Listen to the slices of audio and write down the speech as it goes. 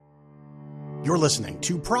You're listening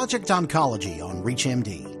to Project Oncology on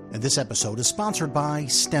ReachMD, and this episode is sponsored by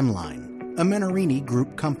Stemline, a Menarini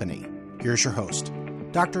Group company. Here's your host,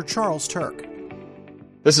 Dr. Charles Turck.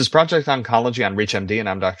 This is Project Oncology on ReachMD, and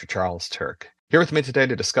I'm Dr. Charles Turck. Here with me today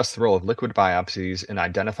to discuss the role of liquid biopsies in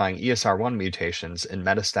identifying ESR1 mutations in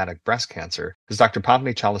metastatic breast cancer is Dr.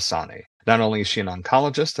 Pavani Chalasani. Not only is she an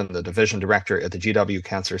oncologist and the division director at the GW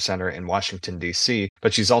Cancer Center in Washington, D.C.,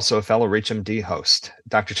 but she's also a fellow ReachMD host.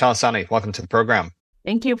 Dr. Chalasani, welcome to the program.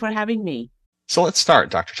 Thank you for having me. So let's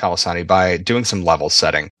start, Dr. Chalasani, by doing some level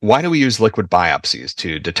setting. Why do we use liquid biopsies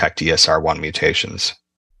to detect ESR1 mutations?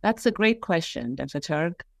 That's a great question, Dr.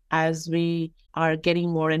 Turck. As we are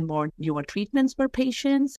getting more and more newer treatments for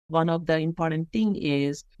patients, one of the important things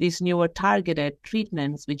is these newer targeted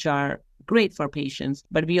treatments, which are great for patients,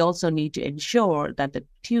 but we also need to ensure that the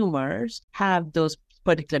tumors have those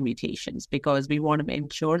particular mutations because we want to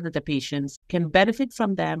ensure that the patients can benefit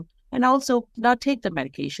from them and also not take the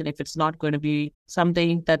medication if it's not going to be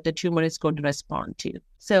something that the tumor is going to respond to.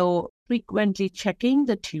 So frequently checking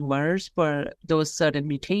the tumors for those certain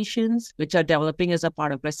mutations which are developing as a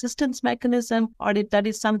part of resistance mechanism, or if that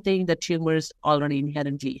is something the tumors already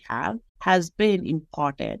inherently have, has been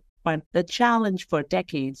important. But the challenge for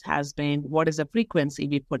decades has been what is the frequency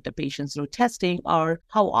we put the patients through testing, or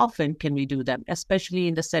how often can we do them, especially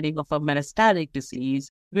in the setting of a metastatic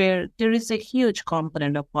disease where there is a huge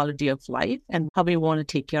component of quality of life and how we want to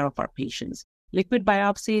take care of our patients. Liquid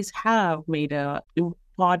biopsies have made an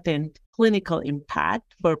important clinical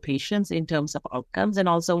impact for patients in terms of outcomes and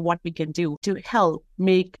also what we can do to help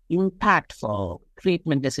make impactful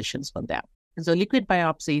treatment decisions for them. So liquid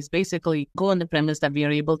biopsies basically go on the premise that we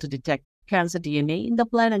are able to detect cancer DNA in the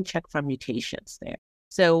blood and check for mutations there.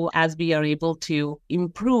 So as we are able to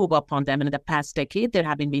improve upon them in the past decade, there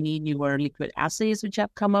have been many newer liquid assays which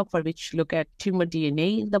have come up for which look at tumor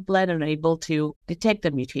DNA in the blood and are able to detect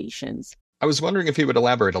the mutations. I was wondering if you would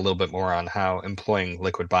elaborate a little bit more on how employing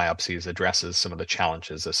liquid biopsies addresses some of the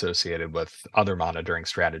challenges associated with other monitoring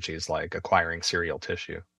strategies like acquiring serial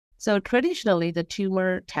tissue. So traditionally, the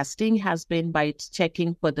tumor testing has been by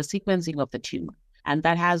checking for the sequencing of the tumor. And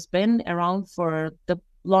that has been around for the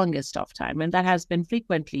longest of time. And that has been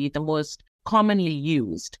frequently the most commonly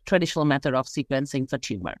used traditional method of sequencing for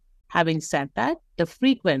tumor. Having said that, the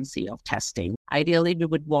frequency of testing, ideally we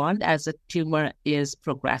would want as a tumor is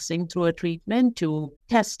progressing through a treatment to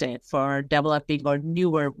test it for developing or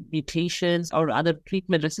newer mutations or other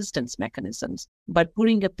treatment resistance mechanisms. But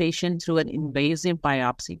putting a patient through an invasive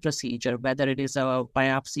biopsy procedure, whether it is a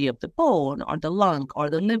biopsy of the bone or the lung or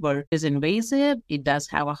the liver, is invasive, it does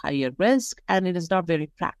have a higher risk, and it is not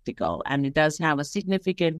very practical. And it does have a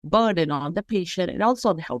significant burden on the patient and also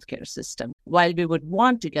on the healthcare system. While we would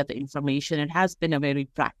want to get the information, it has been a very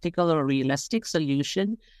practical or realistic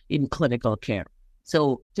solution in clinical care.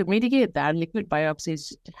 So to mitigate that, liquid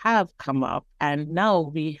biopsies have come up, and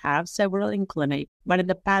now we have several in clinic. But in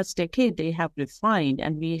the past decade, they have refined,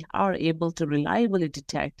 and we are able to reliably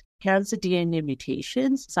detect cancer DNA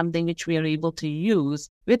mutations, something which we are able to use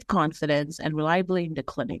with confidence and reliably in the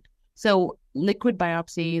clinic. So liquid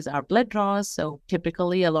biopsies are blood draws. So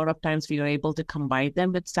typically, a lot of times we are able to combine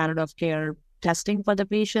them with standard of care testing for the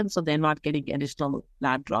patient, so they're not getting additional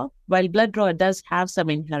blood draw. While blood draw does have some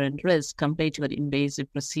inherent risk compared to an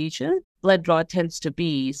invasive procedure, blood draw tends to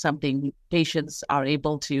be something patients are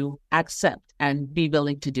able to accept and be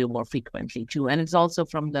willing to do more frequently too. And it's also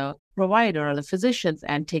from the provider or the physicians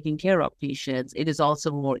and taking care of patients, it is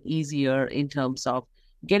also more easier in terms of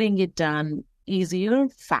getting it done easier,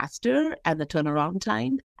 faster, and the turnaround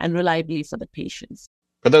time and reliably for the patients.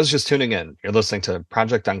 For those just tuning in, you're listening to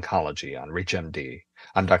Project Oncology on ReachMD.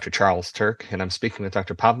 I'm Dr. Charles Turck, and I'm speaking with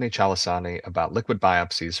Dr. Pavani Chalasani about liquid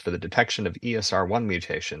biopsies for the detection of ESR1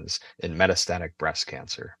 mutations in metastatic breast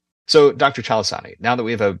cancer. So, Dr. Chalasani, now that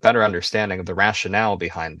we have a better understanding of the rationale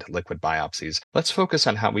behind liquid biopsies, let's focus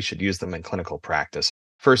on how we should use them in clinical practice.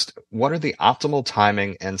 First, what are the optimal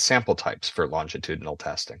timing and sample types for longitudinal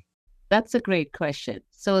testing? That's a great question.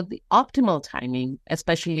 So the optimal timing,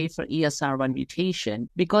 especially for ESR1 mutation,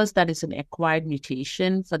 because that is an acquired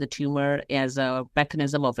mutation for the tumor as a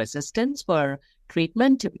mechanism of resistance for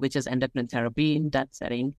treatment, which is endocrine therapy in that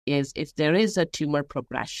setting, is if there is a tumor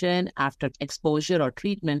progression after exposure or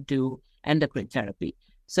treatment to endocrine therapy.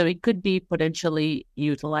 So it could be potentially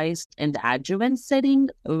utilized in the adjuvant setting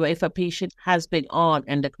if a patient has been on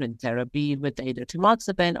endocrine therapy with either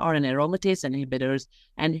tamoxifen or an aromatase inhibitors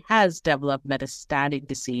and has developed metastatic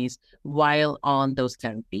disease while on those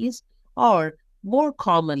therapies, or more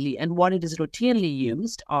commonly, and what it is routinely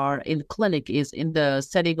used are in clinic is in the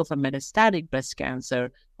setting of a metastatic breast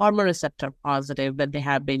cancer, hormone receptor positive, when they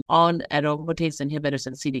have been on aromatase inhibitors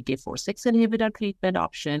and CDK4/6 inhibitor treatment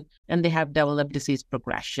option, and they have developed disease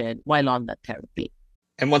progression while on that therapy.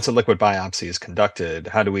 And once a liquid biopsy is conducted,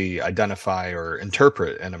 how do we identify or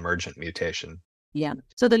interpret an emergent mutation? Yeah.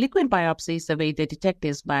 So the liquid biopsies, the way they detect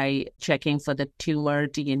is by checking for the tumor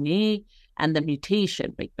DNA and the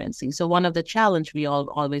mutation frequency. So one of the challenge we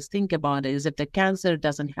always think about is if the cancer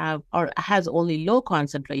doesn't have or has only low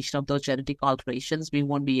concentration of those genetic alterations, we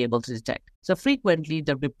won't be able to detect. So frequently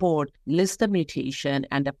the report lists the mutation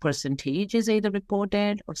and the percentage is either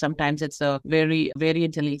reported, or sometimes it's a very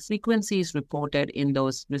variantly frequency is reported in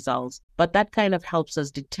those results. But that kind of helps us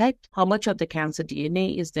detect how much of the cancer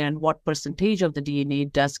DNA is there and what percentage of the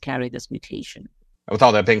DNA does carry this mutation. With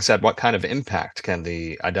all that being said, what kind of impact can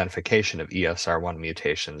the identification of ESR1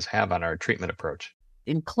 mutations have on our treatment approach?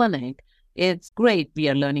 In clinic, it's great we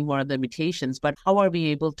are learning more of the mutations, but how are we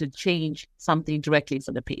able to change something directly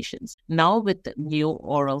for the patients? Now with the new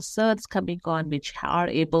oral SERDs coming on, which are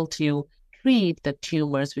able to treat the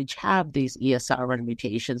tumors which have these ESR1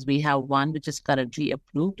 mutations. We have one which is currently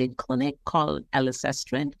approved in clinic called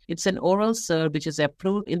elacestrant. It's an oral SERD which is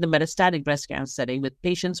approved in the metastatic breast cancer setting with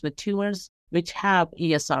patients with tumors which have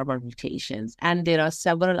ESR1 mutations. And there are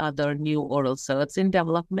several other new oral SERDs in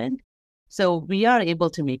development. So we are able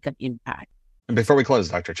to make an impact. And before we close,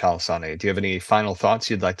 Dr. Chalasani, do you have any final thoughts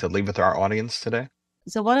you'd like to leave with our audience today?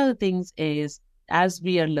 So one of the things is, as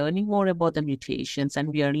we are learning more about the mutations and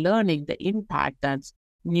we are learning the impact that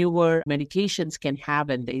newer medications can have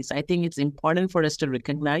in this, I think it's important for us to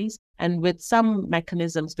recognize. And with some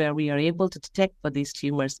mechanisms where we are able to detect for these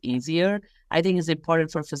tumors easier, I think it's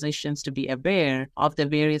important for physicians to be aware of the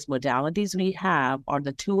various modalities we have or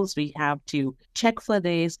the tools we have to check for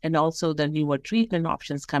this, and also the newer treatment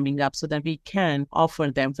options coming up so that we can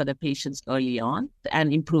offer them for the patients early on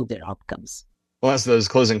and improve their outcomes. Well, as those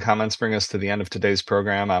closing comments bring us to the end of today's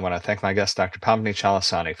program, I want to thank my guest, Dr. Pavani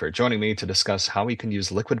Chalasani, for joining me to discuss how we can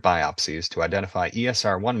use liquid biopsies to identify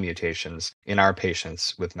ESR1 mutations in our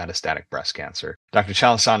patients with metastatic breast cancer. Dr.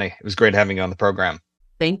 Chalasani, it was great having you on the program.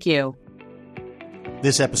 Thank you.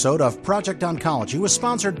 This episode of Project Oncology was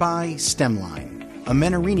sponsored by Stemline, a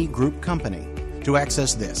Menarini Group company. To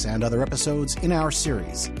access this and other episodes in our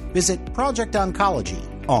series, visit Project Oncology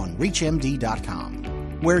on ReachMD.com,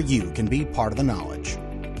 where you can be part of the knowledge.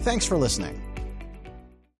 Thanks for listening.